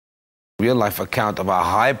real-life account of a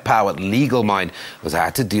high-powered legal mind who has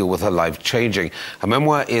had to deal with her life changing. Her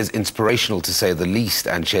memoir is inspirational, to say the least,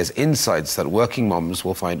 and shares insights that working moms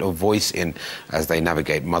will find a voice in as they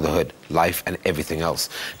navigate motherhood, life, and everything else.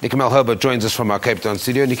 Niki Malherbe joins us from our Cape Town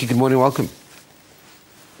studio. Niki, good morning, welcome.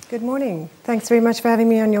 Good morning. Thanks very much for having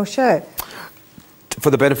me on your show. For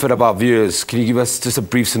the benefit of our viewers, can you give us just a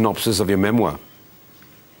brief synopsis of your memoir?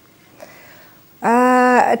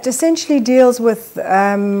 It essentially deals with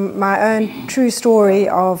my own true story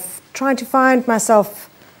of trying to find myself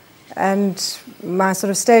and my sort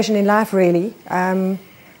of station in life, really.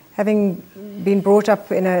 Having been brought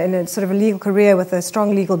up in a sort of a legal career with a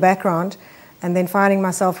strong legal background, and then finding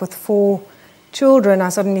myself with 4 children, I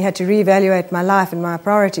suddenly had to reevaluate my life and my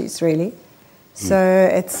priorities, really. So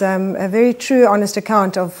it's a very true, honest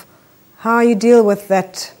account of how you deal with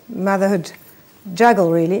that motherhood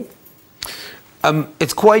juggle, really.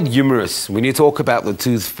 It's quite humorous. When you talk about the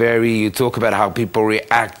tooth fairy, you talk about how people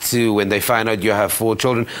react to when they find out you have 4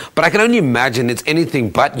 children. But I can only imagine it's anything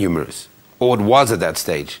but humorous, or it was at that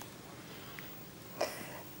stage.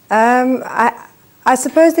 I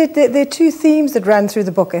suppose there are 2 themes that run through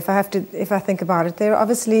the book, if I think about it.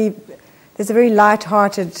 There's a very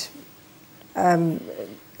light-hearted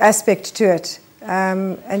aspect to it,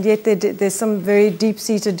 and yet there's some very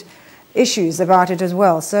deep-seated issues about it as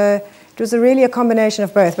well. So it was really a combination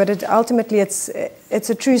of both, but ultimately it's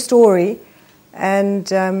a true story,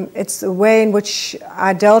 and it's the way in which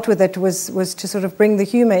I dealt with it was to sort of bring the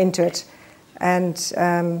humor into it, and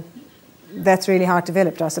that's really how it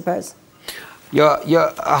developed, I suppose.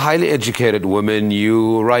 You're a highly educated woman,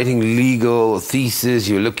 you're writing legal thesis,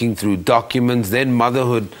 you're looking through documents, then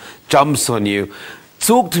motherhood jumps on you.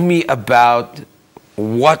 Talk to me about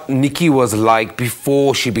what Nikki was like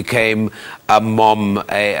before she became a mom,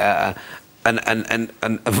 a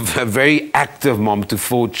very active mom to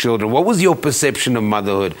 4 children. What was your perception of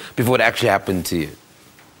motherhood before it actually happened to you?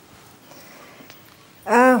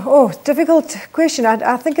 Difficult question.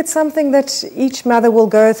 I think it's something that each mother will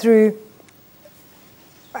go through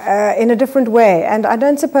in a different way, and I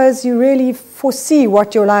don't suppose you really foresee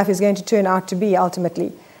what your life is going to turn out to be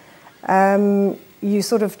ultimately. You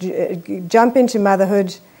sort of jump into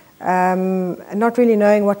motherhood not really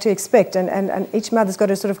knowing what to expect, and each mother's got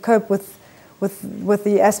to sort of cope with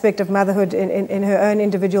the aspect of motherhood in her own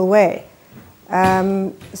individual way.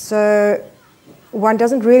 So one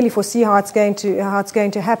doesn't really foresee how it's going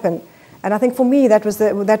to happen. And I think for me that was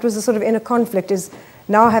the sort of inner conflict, is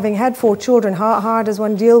now having had 4 children, how does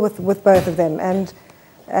one deal with both of them?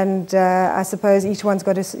 And I suppose each one's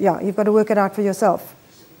got to, you've got to work it out for yourself.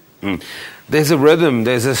 There's a rhythm,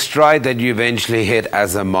 there's a stride that you eventually hit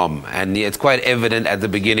as a mom, and it's quite evident at the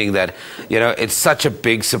beginning that, you know, it's such a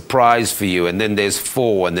big surprise for you, and then there's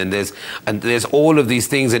 4, and then there's all of these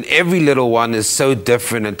things, and every little one is so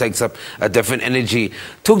different and takes up a different energy.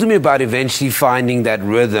 Talk to me about eventually finding that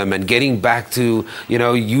rhythm and getting back to, you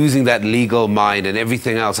know, using that legal mind and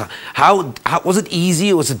everything else. How was it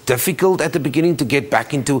easy or was it difficult at the beginning to get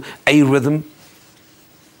back into a rhythm?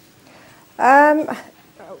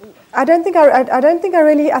 I think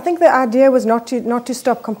the idea was not to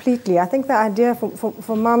stop completely. I think the idea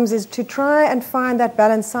for mums is to try and find that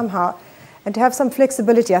balance somehow, and to have some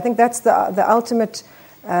flexibility. I think that's the ultimate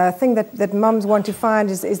thing that mums want to find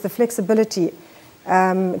is the flexibility,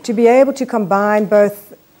 to be able to combine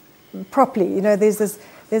both properly. You know, there's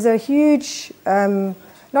a huge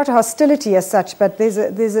not a hostility as such, but there's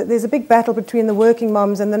a big battle between the working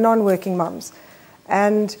mums and the non-working mums,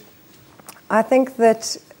 and I think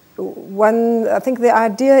that. I think the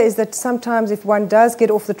idea is that sometimes if one does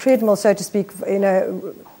get off the treadmill, so to speak,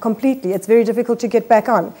 completely, it's very difficult to get back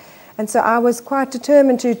on. And so I was quite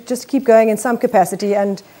determined to just keep going in some capacity,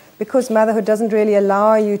 and because motherhood doesn't really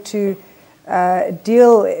allow you to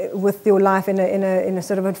deal with your life in a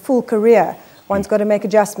sort of a full career, one's got to make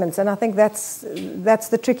adjustments, and I think that's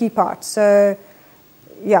the tricky part. So,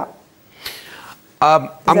 yeah. I'm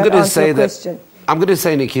going to say that. I'm going to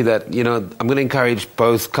say, Nikki, that, you know, I'm going to encourage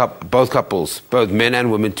both couples, both men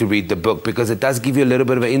and women, to read the book, because it does give you a little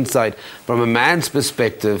bit of an insight from a man's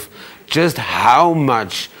perspective, just how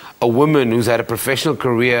much a woman who's had a professional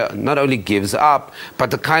career not only gives up,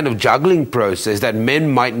 but the kind of juggling process that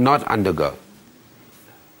men might not undergo.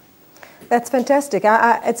 That's fantastic.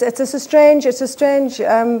 It's a strange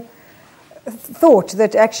thought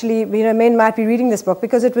that actually, you know, men might be reading this book,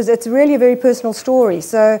 because it's really a very personal story.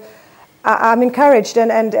 So I'm encouraged,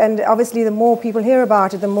 and obviously the more people hear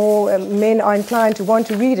about it, the more men are inclined to want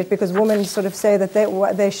to read it, because women sort of say that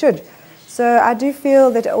they should. So I do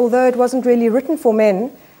feel that although it wasn't really written for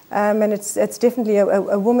men, and it's definitely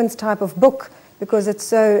a woman's type of book, because it's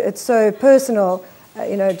so personal,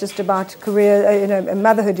 just about career,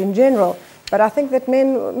 motherhood in general. But I think that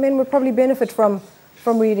men would probably benefit from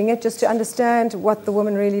reading it, just to understand what the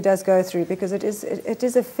woman really does go through, because it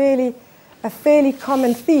is a fairly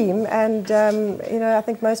common theme, and I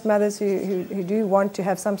think most mothers who do want to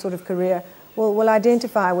have some sort of career will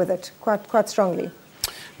identify with it quite strongly.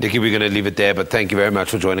 Nikki, we're going to leave it there, but thank you very much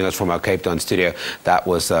for joining us from our Cape Town studio. That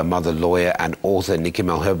was mother, lawyer and author Niki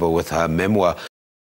Malherbe with her memoir,